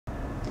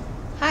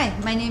Hi,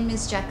 my name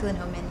is Jacqueline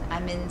Homan.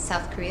 I'm in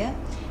South Korea,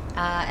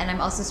 and I'm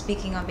also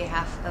speaking on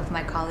behalf of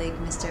my colleague,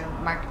 Mr.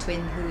 Mark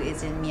Twin, who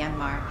is in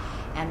Myanmar.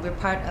 And we're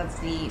part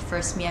of the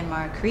first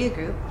Myanmar Korea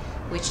group,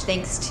 which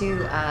thanks to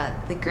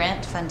the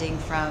grant funding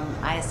from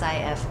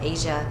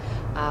ISIF.Asia,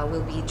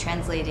 will be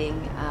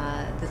translating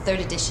the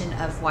third edition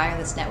of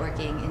wireless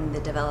networking in the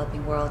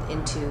developing world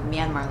into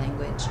Myanmar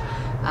language.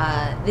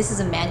 This is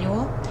a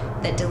manual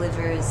that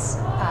delivers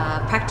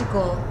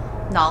practical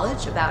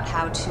knowledge about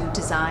how to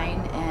design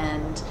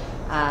and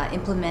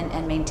implement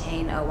and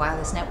maintain a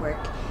wireless network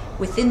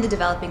within the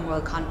developing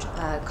world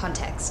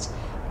context.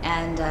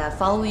 And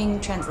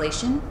following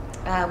translation,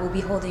 we'll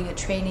be holding a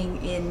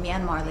training in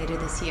Myanmar later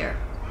this year.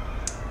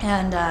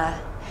 And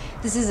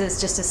this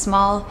is just a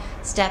small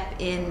step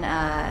in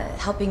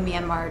helping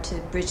Myanmar to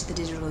bridge the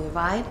digital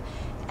divide.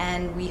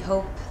 And we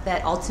hope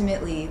that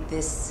ultimately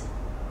this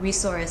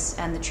resource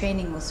and the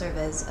training will serve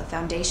as a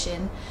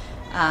foundation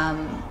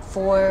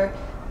for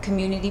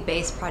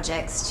community-based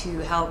projects to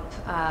help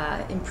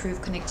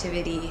improve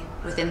connectivity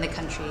within the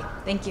country.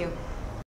 Thank you.